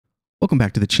Welcome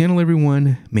back to the channel,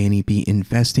 everyone. Manny B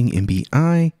Investing in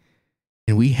BI,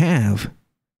 and we have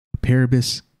a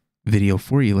Paribus video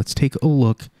for you. Let's take a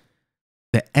look.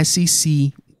 The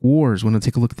SEC Wars. We're going to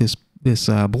take a look at this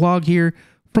blog here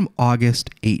from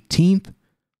August 18th.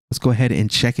 Let's go ahead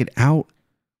and check it out.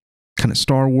 Kind of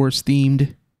Star Wars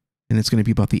themed, and it's going to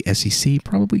be about the SEC,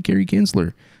 probably Gary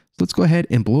Gensler. So let's go ahead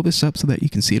and blow this up so that you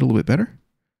can see it a little bit better.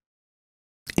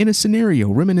 In a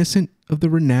scenario reminiscent of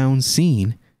the renowned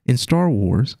scene in Star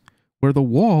Wars, where the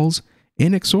walls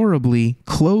inexorably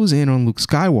close in on Luke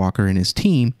Skywalker and his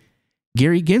team,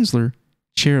 Gary Gensler,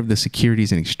 chair of the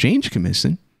Securities and Exchange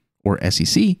Commission, or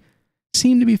SEC,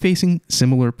 seemed to be facing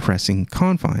similar pressing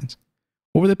confines.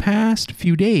 Over the past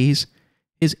few days,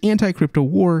 his anti-crypto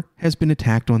war has been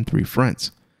attacked on three fronts,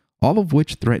 all of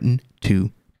which threaten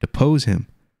to depose him.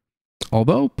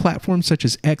 Although platforms such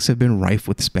as X have been rife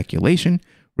with speculation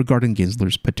regarding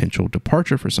Gensler's potential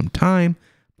departure for some time,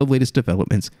 the latest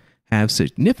developments have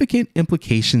significant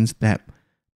implications that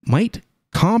might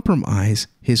compromise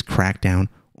his crackdown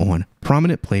on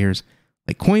prominent players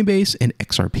like Coinbase and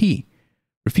XRP.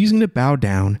 Refusing to bow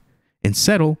down and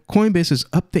settle, Coinbase has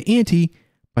upped the ante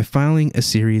by filing a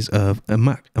series of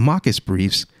amicus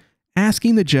briefs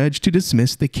asking the judge to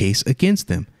dismiss the case against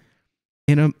them.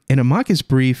 An amicus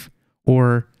brief,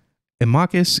 or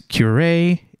amicus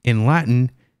curiae in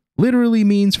Latin, literally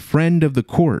means friend of the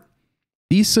court.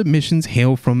 These submissions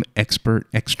hail from expert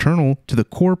external to the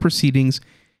core proceedings,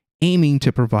 aiming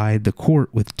to provide the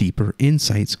court with deeper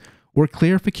insights or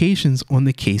clarifications on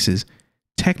the case's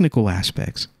technical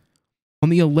aspects. On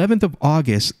the 11th of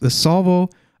August, the salvo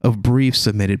of briefs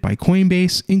submitted by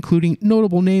Coinbase, including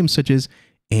notable names such as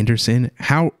Anderson,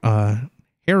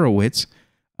 Horowitz,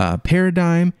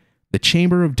 Paradigm, the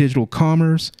Chamber of Digital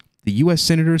Commerce, the U.S.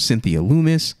 Senator Cynthia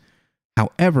Lummis.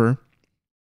 However,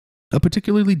 a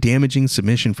particularly damaging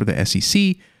submission for the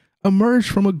SEC emerged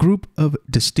from a group of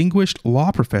distinguished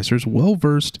law professors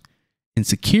well-versed in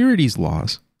securities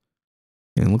laws.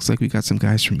 And it looks like we got some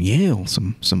guys from Yale,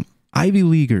 some Ivy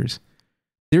Leaguers.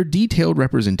 Their detailed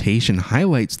representation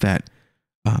highlights that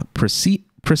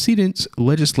precedent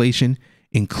legislation,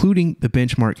 including the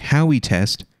benchmark Howey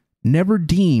test, never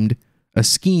deemed a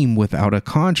scheme without a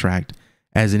contract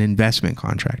as an investment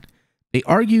contract. They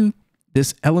argue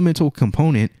this elemental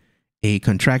component, a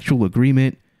contractual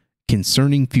agreement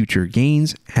concerning future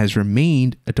gains, has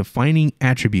remained a defining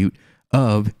attribute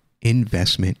of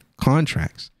investment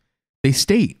contracts. They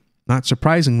state, not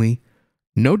surprisingly,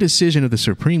 no decision of the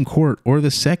Supreme Court or the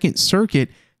Second Circuit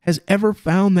has ever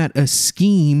found that a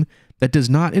scheme that does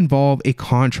not involve a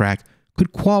contract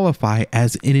could qualify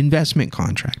as an investment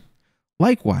contract.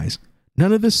 Likewise,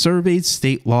 none of the surveyed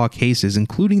state law cases,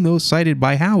 including those cited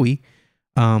by Howey,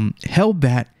 held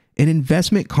that an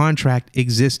investment contract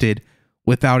existed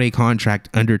without a contract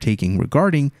undertaking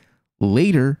regarding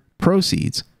later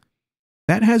proceeds.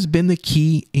 That has been the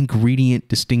key ingredient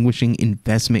distinguishing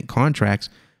investment contracts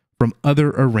from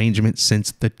other arrangements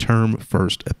since the term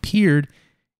first appeared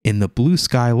in the Blue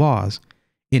Sky laws,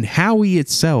 in Howey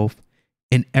itself,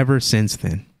 and ever since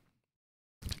then.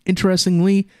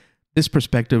 Interestingly, this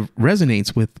perspective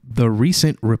resonates with the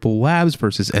recent Ripple Labs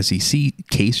versus SEC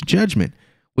case judgment,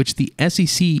 which the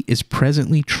SEC is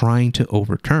presently trying to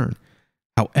overturn.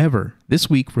 However, this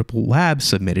week Ripple Labs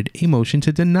submitted a motion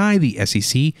to deny the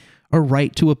SEC a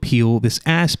right to appeal this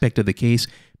aspect of the case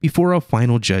before a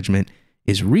final judgment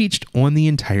is reached on the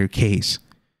entire case.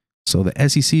 So the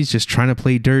SEC is just trying to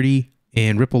play dirty,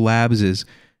 and Ripple Labs is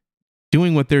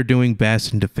doing what they're doing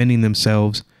best and defending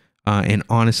themselves, and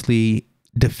honestly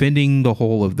defending the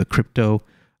whole of the crypto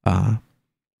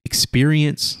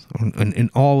experience and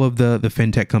all of the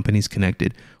fintech companies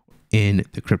connected in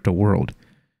the crypto world.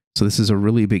 So this is a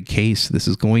really big case. This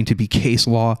is going to be case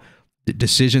law. The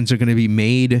decisions are going to be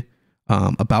made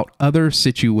about other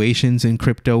situations in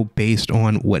crypto based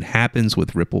on what happens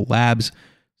with Ripple Labs.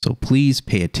 So please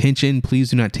pay attention.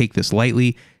 Please do not take this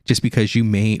lightly just because you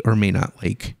may or may not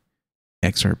like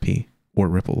XRP or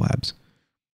Ripple Labs.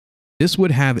 This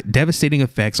would have devastating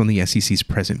effects on the SEC's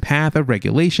present path of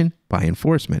regulation by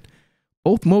enforcement.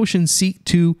 Both motions seek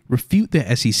to refute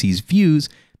the SEC's views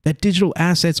that digital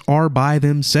assets are by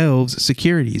themselves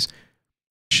securities.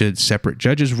 Should separate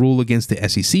judges rule against the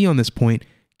SEC on this point,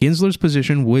 Gensler's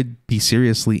position would be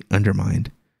seriously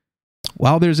undermined.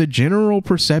 While there's a general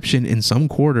perception in some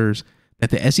quarters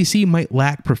that the SEC might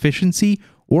lack proficiency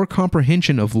or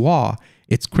comprehension of law,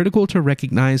 it's critical to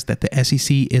recognize that the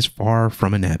SEC is far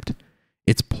from inept.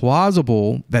 It's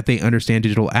plausible that they understand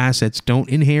digital assets don't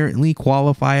inherently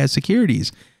qualify as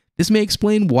securities. This may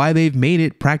explain why they've made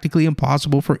it practically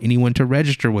impossible for anyone to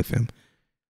register with them.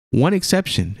 One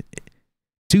exception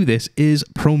to this is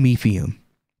Prometheum,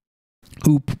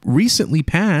 who recently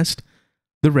passed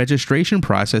the registration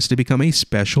process to become a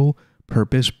special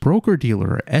purpose broker-dealer,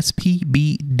 or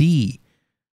SPBD.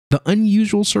 The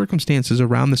unusual circumstances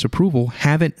around this approval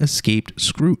haven't escaped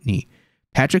scrutiny.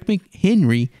 Patrick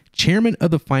McHenry, chairman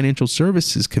of the Financial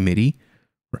Services Committee,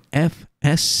 or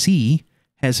FSC,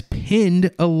 has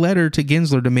penned a letter to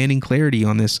Gensler demanding clarity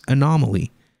on this anomaly.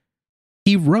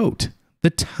 He wrote,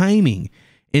 "The timing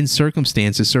and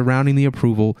circumstances surrounding the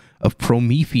approval of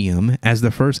Prometheum as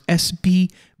the first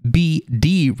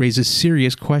SPBD raises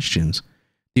serious questions.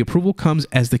 The approval comes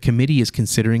as the committee is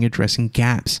considering addressing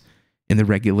gaps in the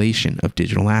regulation of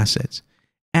digital assets,"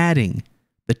 adding,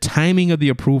 "The timing of the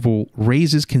approval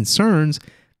raises concerns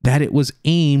that it was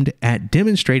aimed at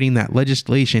demonstrating that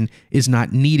legislation is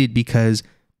not needed because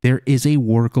there is a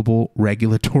workable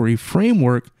regulatory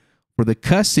framework for the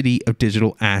custody of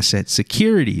digital asset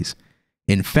securities.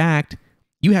 In fact,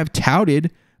 you have touted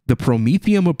the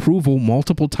Prometheum approval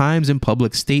multiple times in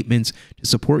public statements to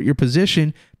support your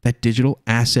position that a digital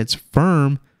assets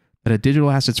firm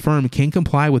can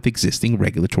comply with existing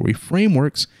regulatory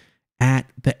frameworks at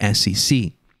the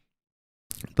SEC."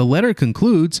 The letter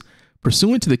concludes,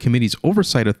 "Pursuant to the committee's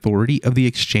oversight authority of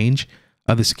the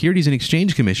Securities and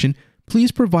Exchange Commission,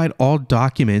 please provide all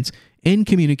documents and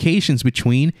communications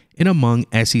between and among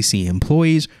SEC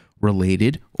employees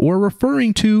related or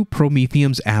referring to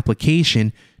Prometheum's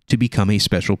application to become a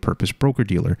special purpose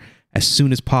broker-dealer as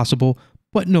soon as possible,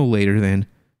 but no later than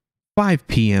 5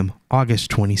 p.m. August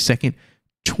 22nd,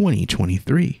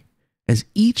 2023. As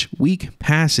each week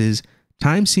passes,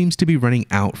 time seems to be running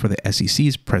out for the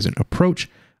SEC's present approach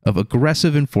of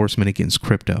aggressive enforcement against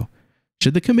crypto.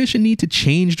 Should the commission need to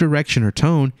change direction or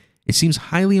tone, it seems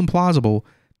highly implausible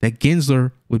that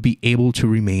Gensler would be able to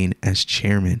remain as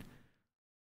chairman.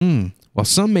 While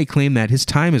some may claim that his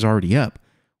time is already up,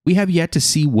 we have yet to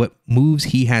see what moves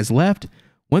he has left.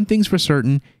 One thing's for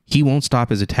certain, he won't stop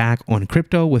his attack on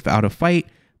crypto without a fight,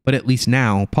 but at least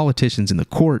now politicians in the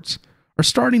courts are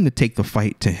starting to take the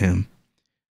fight to him.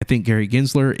 I think Gary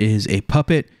Gensler is a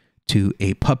puppet to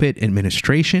a puppet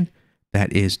administration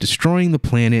that is destroying the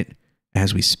planet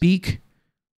as we speak.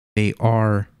 They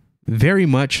are very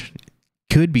much,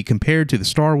 could be compared to the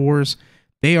Star Wars.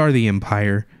 They are the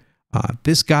Empire.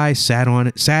 This guy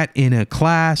sat in a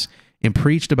class and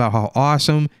preached about how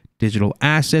awesome digital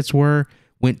assets were,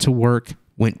 went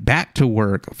back to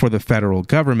work for the federal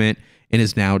government, and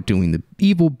is now doing the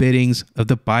evil biddings of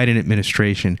the Biden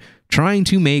administration, trying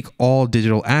to make all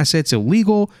digital assets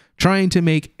illegal, trying to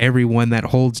make everyone that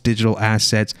holds digital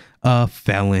assets a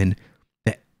felon.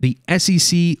 The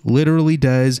SEC literally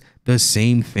does the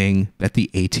same thing that the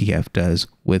ATF does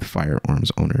with firearms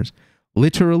owners.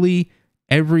 Literally,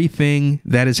 everything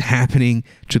that is happening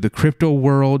to the crypto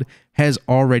world has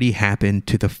already happened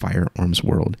to the firearms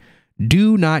world.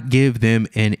 Do not give them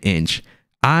an inch.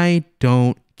 I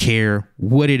don't care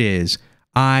what it is.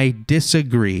 I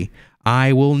disagree.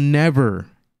 I will never,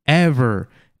 ever,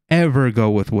 ever go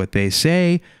with what they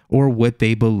say or what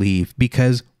they believe,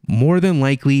 because more than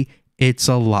likely it's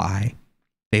a lie.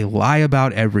 They lie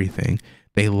about everything.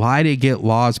 They lie to get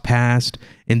laws passed,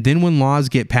 and then when laws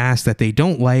get passed that they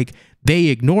don't like, they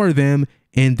ignore them,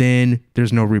 and then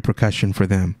there's no repercussion for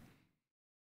them.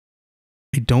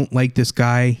 I don't like this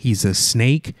guy. He's a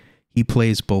snake. He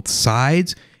plays both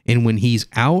sides, and when he's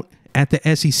out at the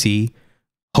SEC,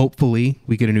 hopefully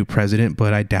we get a new president,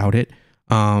 but I doubt it.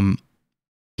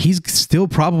 He's still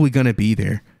probably going to be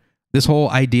there. This whole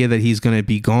idea that he's going to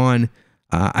be gone,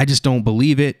 I just don't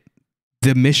believe it.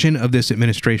 The mission of this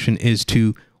administration is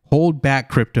to hold back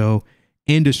crypto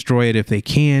and destroy it if they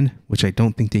can, which I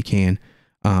don't think they can.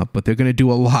 But they're going to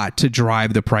do a lot to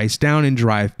drive the price down and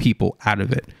drive people out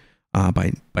of it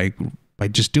by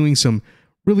just doing some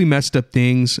really messed up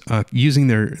things, using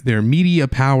their media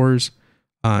powers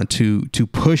to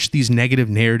push these negative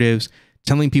narratives,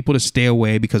 telling people to stay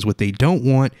away, because what they don't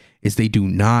want is they do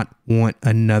not want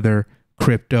another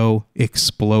crypto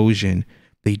explosion.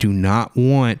 They do not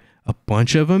want a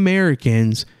bunch of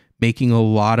Americans making a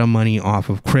lot of money off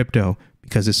of crypto,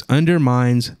 because this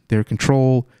undermines their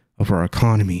control of our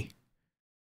economy.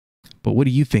 But what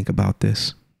do you think about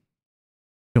this?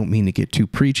 Don't mean to get too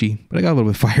preachy, but I got a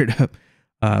little bit fired up.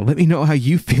 Let me know how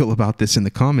you feel about this in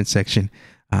the comment section.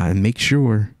 And make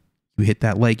sure you hit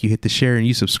that like, you hit the share, and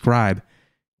you subscribe.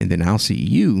 And then I'll see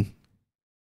you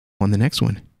on the next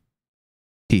one.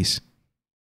 Peace.